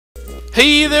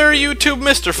Hey there YouTube,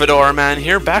 Mr. Fedora Man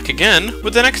here, back again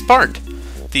with the next part.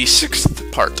 The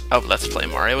 6th part of Let's Play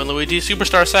Mario and Luigi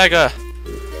SuperStar Saga.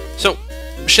 So,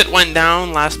 shit went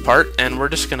down last part, and we're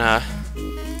just gonna...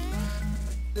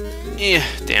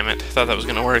 damn it, thought that was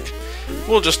gonna work.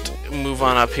 We'll just move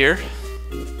on up here.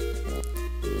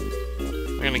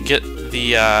 We're gonna get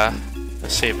the,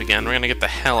 let's save again, we're gonna get the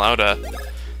hell out of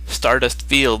Stardust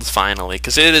Fields finally,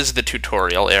 because it is the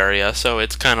tutorial area, so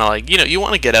it's kind of like, you know, you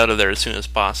want to get out of there as soon as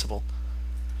possible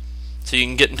so you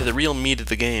can get into the real meat of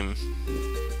the game.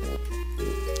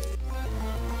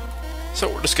 So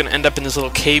we're just going to end up in this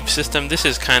little cave system. This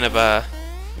is kind of a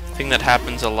thing that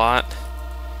happens a lot.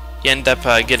 You end up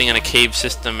getting in a cave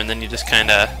system and then you just kind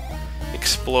of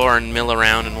explore and mill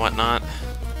around and whatnot.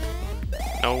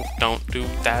 No, don't do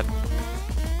that.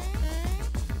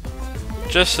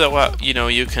 Just so, you know,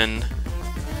 you can...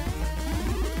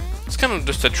 It's kind of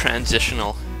just a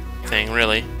transitional thing,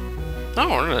 really. Oh,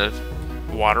 we're in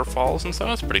waterfalls and stuff.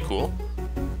 That's pretty cool.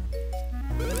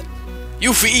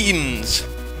 You fiends!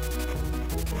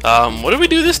 What did we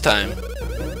do this time?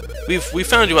 We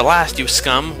found you at last, you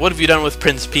scum. What have you done with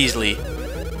Prince Peasley?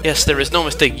 Yes, there is no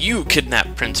mistake. You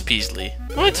kidnapped Prince Peasley.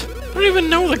 What? I don't even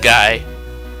know the guy.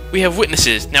 We have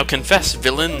witnesses. Now confess,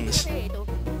 villains.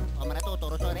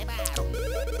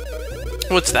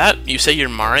 What's that? You say you're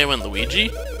Mario and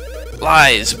Luigi?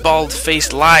 Lies!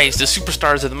 Bald-faced lies! The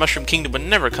superstars of the Mushroom Kingdom would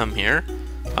never come here.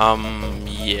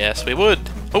 Yes we would.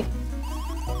 Oh!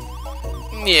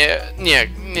 Yeah,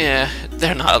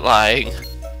 they're not lying.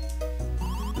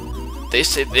 They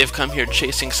say they've come here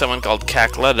chasing someone called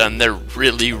Cackletta and they're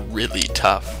really, really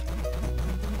tough.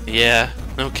 Yeah,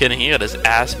 no kidding, he got his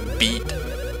ass beat.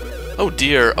 Oh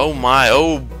dear, oh my,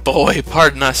 oh boy,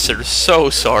 pardon us, sir, so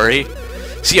sorry.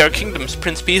 See, our kingdom's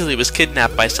Prince Peasley was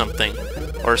kidnapped by something,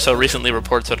 or so recently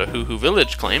reports out of Hoohoo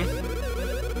Village claim.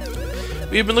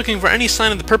 We have been looking for any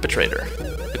sign of the perpetrator.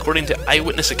 According to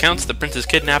eyewitness accounts, the prince's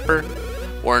kidnapper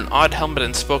wore an odd helmet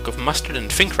and spoke of mustard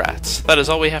and fink rats. That is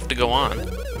all we have to go on.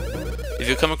 If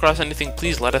you come across anything,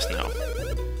 please let us know.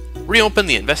 Reopen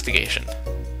the investigation.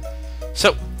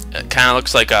 So, it kind of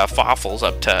looks like Fawful's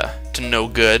up to no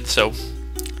good, so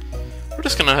we're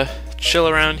just gonna chill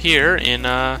around here in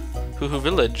Hoohoo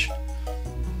Village.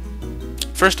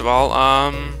 First of all,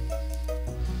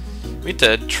 we need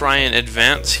to try and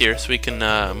advance here so we can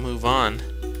move on.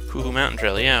 Hoohoo Mountain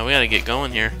Trail, yeah, we gotta get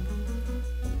going here.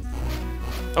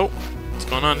 Oh, what's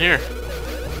going on here?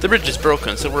 The bridge is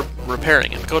broken, so we're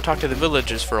repairing it. Go talk to the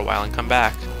villagers for a while and come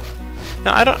back.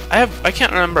 Now, I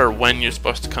can't remember when you're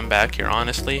supposed to come back here,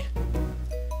 honestly.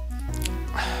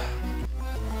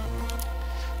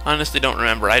 Honestly, don't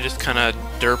remember. I just kind of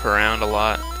derp around a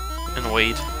lot and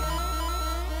wait.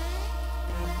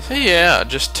 So yeah,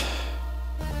 just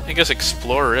I guess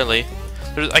explore really.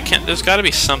 There's got to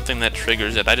be something that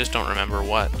triggers it. I just don't remember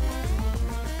what.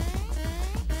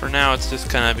 For now, it's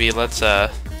just gonna be let's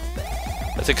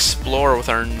explore with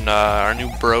our new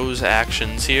bros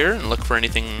actions here and look for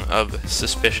anything of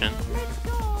suspicion.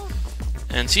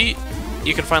 And see,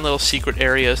 you can find little secret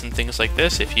areas and things like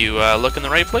this if you look in the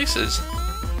right places.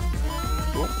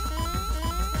 Cool.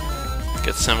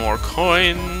 Get some more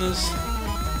coins.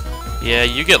 Yeah,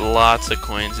 you get lots of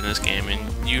coins in this game,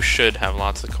 and you should have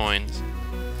lots of coins.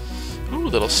 Ooh,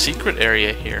 little secret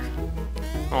area here.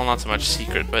 Well, not so much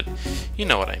secret, but you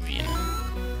know what I mean.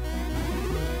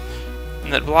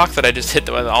 And that block that I just hit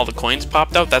where all the coins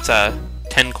popped out, that's a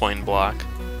 10-coin block.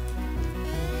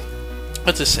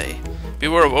 What's it say?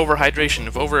 Beware of overhydration.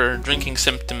 If over-drinking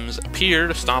symptoms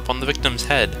appear, stomp on the victim's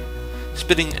head.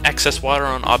 Spitting excess water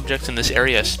on objects in this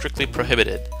area is strictly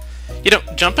prohibited. You know,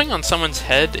 jumping on someone's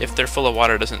head if they're full of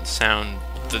water doesn't sound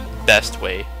the best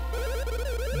way.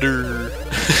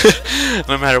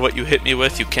 No matter what you hit me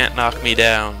with, you can't knock me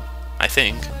down, I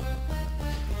think.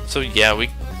 So yeah,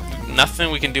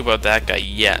 nothing we can do about that guy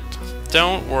yet.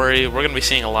 Don't worry, we're gonna be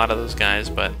seeing a lot of those guys,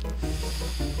 but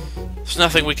there's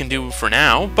nothing we can do for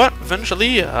now. But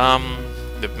eventually, I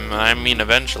mean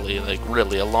eventually, like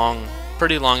really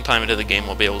pretty long time into the game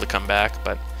we'll be able to come back,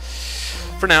 but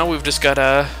for now we've just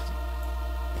gotta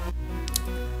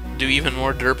do even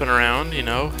more derping around, you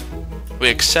know. We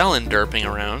excel in derping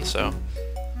around, so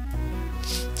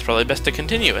it's probably best to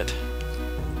continue it.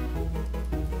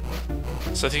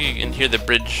 So I think you can hear the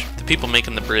bridge, the people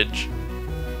making the bridge.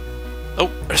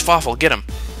 Oh, there's Fawful, get him!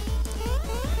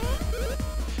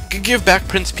 Give back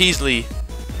Prince Peasley!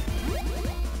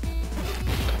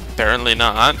 Apparently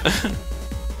not.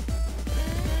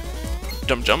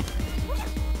 Jump.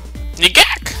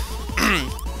 Nigak!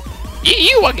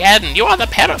 You again! You are the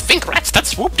pair of fink rats that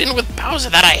swooped in with Bowser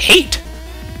that I hate!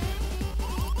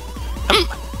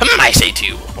 I say to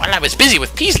you, while I was busy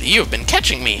with Peasley, you have been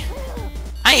catching me.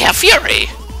 I have fury.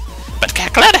 But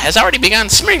Cackletta has already begun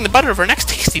smearing the butter of her next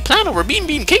tasty plan over Bean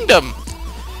Bean Kingdom.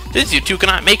 Since you two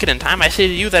cannot make it in time, I say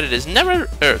to you that it is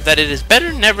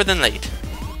better never than late.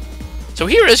 So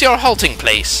here is your halting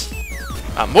place.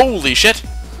 Holy shit!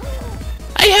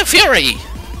 I have fury.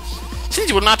 Since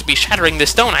you will not be shattering this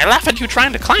stone, I laugh at you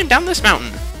trying to climb down this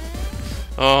mountain.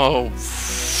 Oh.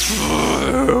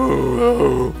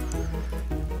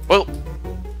 Well,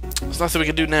 there's nothing we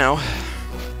can do now.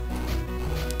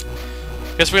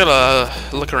 Guess we gotta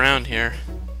look around here.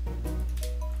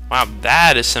 Wow,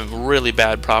 that is some really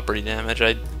bad property damage.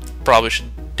 I probably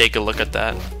should take a look at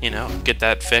that, you know, get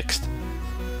that fixed.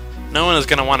 No one is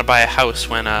gonna want to buy a house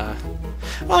when, well,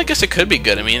 I guess it could be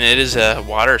good. I mean, it is a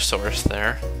water source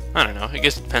there. I don't know, I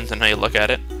guess it depends on how you look at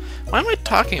it. Why am I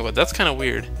talking about that? That's kind of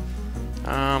weird.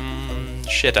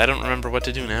 Shit, I don't remember what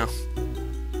to do now.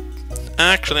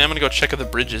 Actually, I'm gonna go check if the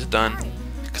bridge is done,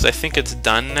 because I think it's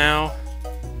done now.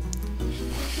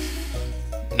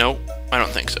 Nope, I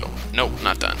don't think so. Nope,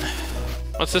 not done.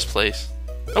 What's this place?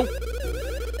 Oh!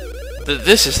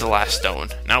 This is the last stone.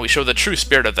 Now we show the true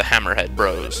spirit of the Hammerhead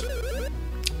Bros.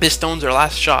 This stone's our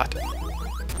last shot.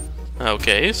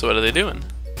 Okay, so what are they doing?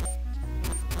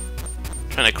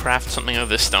 Trying to craft something out of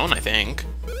this stone, I think.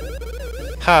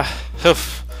 Ha!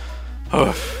 Hoof!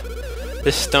 Hoof!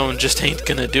 This stone just ain't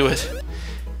gonna do it.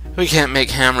 We can't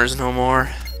make hammers no more.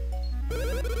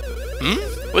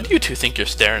 What do you two think you're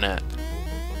staring at?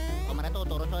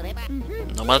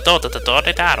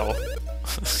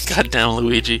 Goddamn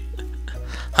Luigi.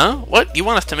 Huh? What? You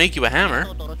want us to make you a hammer?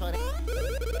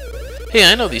 Hey,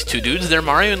 I know these two dudes. They're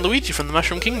Mario and Luigi from the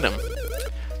Mushroom Kingdom.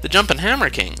 The Jumpin' Hammer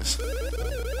Kings.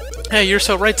 Hey, you're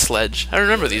so right, Sledge. I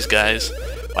remember these guys.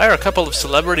 Why are a couple of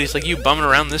celebrities like you bumming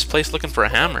around this place looking for a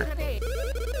hammer?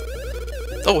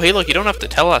 Oh, hey, look, you don't have to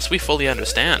tell us. We fully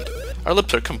understand. Our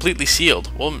lips are completely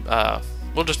sealed.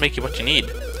 We'll just make you what you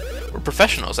need. We're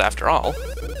professionals, after all.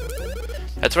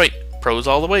 That's right. Pros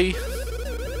all the way.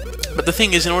 But the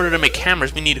thing is, in order to make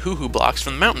hammers, we need Hoohoo blocks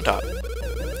from the mountaintop.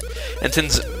 And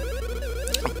since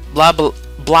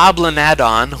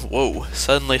Blablanadon, whoa,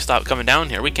 suddenly stopped coming down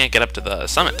here, we can't get up to the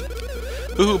summit.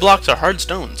 Hoohoo blocks are hard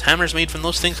stones. Hammers made from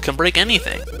those things can break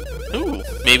anything. Ooh,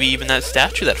 maybe even that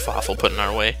statue that Fawful put in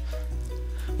our way.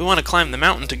 We want to climb the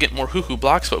mountain to get more Hoohoo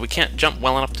blocks, but we can't jump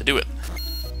well enough to do it.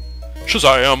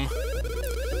 Shazam!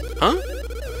 Huh?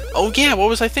 Oh yeah, what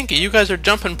was I thinking? You guys are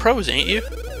jumping pros, ain't you?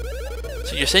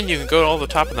 So you're saying you can go to all the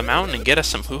top of the mountain and get us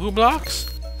some Hoohoo blocks?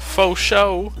 Faux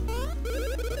show!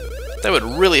 That would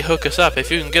really hook us up. If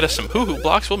you can get us some Hoohoo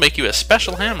blocks, we'll make you a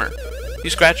special hammer. You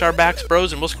scratch our backs,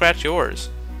 bros, and we'll scratch yours.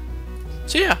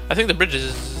 So yeah, I think the bridge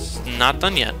is not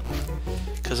done yet.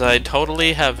 Because I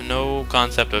totally have no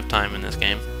concept of time in this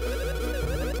game.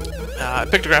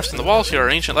 Pictographs on the walls here are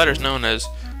ancient letters known as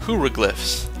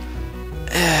hieroglyphs.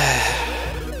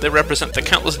 They represent the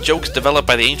countless jokes developed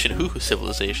by the ancient Hoohoo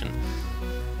civilization.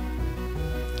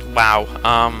 Wow,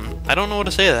 I don't know what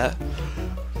to say to that.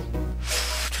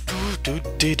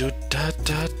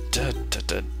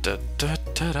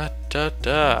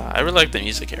 I really like the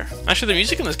music here. Actually, the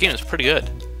music in this game is pretty good.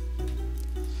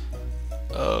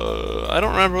 I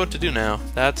don't remember what to do now.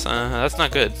 That's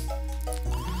not good.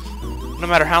 No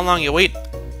matter how long you wait,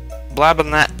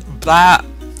 Blablanadon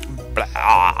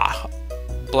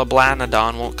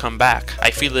won't come back.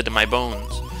 I feel it in my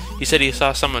bones. He said he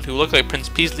saw someone who looked like Prince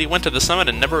Peasley, went to the summit,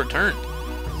 and never returned.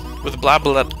 With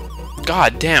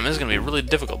God damn, this is gonna be really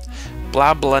difficult.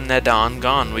 Blablanadon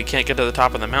gone. We can't get to the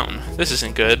top of the mountain. This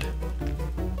isn't good.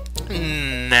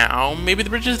 Now, maybe the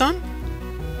bridge is done?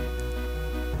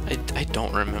 I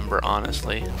don't remember,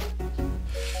 honestly.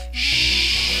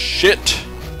 Shit!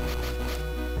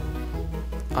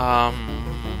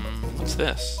 What's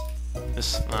this?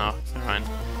 Oh, never mind.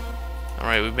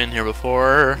 Alright, we've been here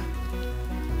before.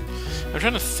 I'm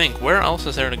trying to think, where else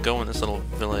is there to go in this little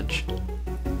village?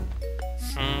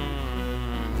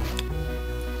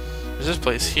 There's this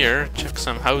place here. Check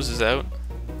some houses out.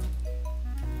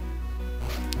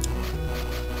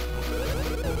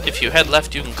 If you head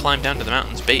left, you can climb down to the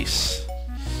mountain's base.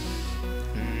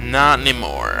 Not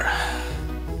anymore.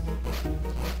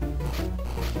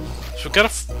 So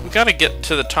we gotta get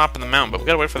to the top of the mountain, but we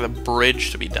gotta wait for the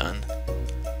bridge to be done.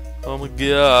 Oh my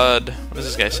god. What does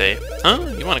this guy say?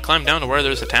 Huh? You want to climb down to where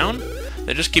there's a town?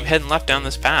 They just keep heading left down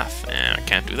this path. I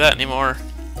can't do that anymore.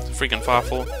 It's a freaking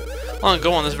fawful. Long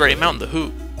ago on this very mountain,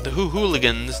 the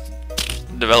Hooligans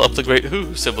developed the great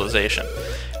Hoohoo civilization.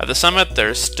 At the summit,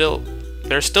 there still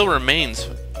remains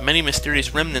many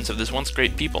mysterious remnants of this once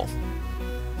great people.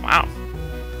 Wow.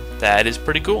 That is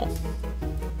pretty cool.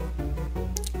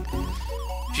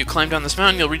 you climb down this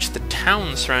mountain, you'll reach the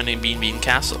town surrounding Bean Bean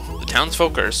Castle. The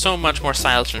townsfolk are so much more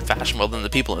stylish and fashionable than the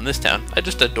people in this town. I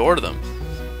just adore them.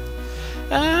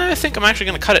 I think I'm actually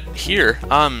going to cut it here.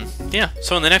 Yeah,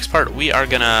 so in the next part, we are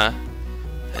going to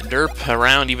derp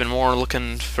around even more,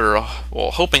 looking for,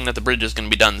 well, hoping that the bridge is going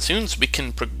to be done soon, so we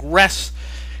can progress,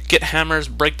 get hammers,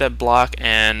 break that block,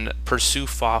 and pursue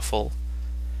Fawful.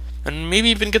 And maybe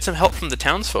even get some help from the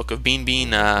townsfolk of the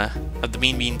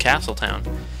Bean Bean Castle town.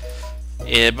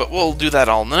 Yeah, but we'll do that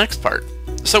all in the next part.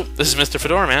 So, this is Mr.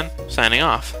 Fedora Man, signing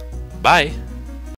off. Bye!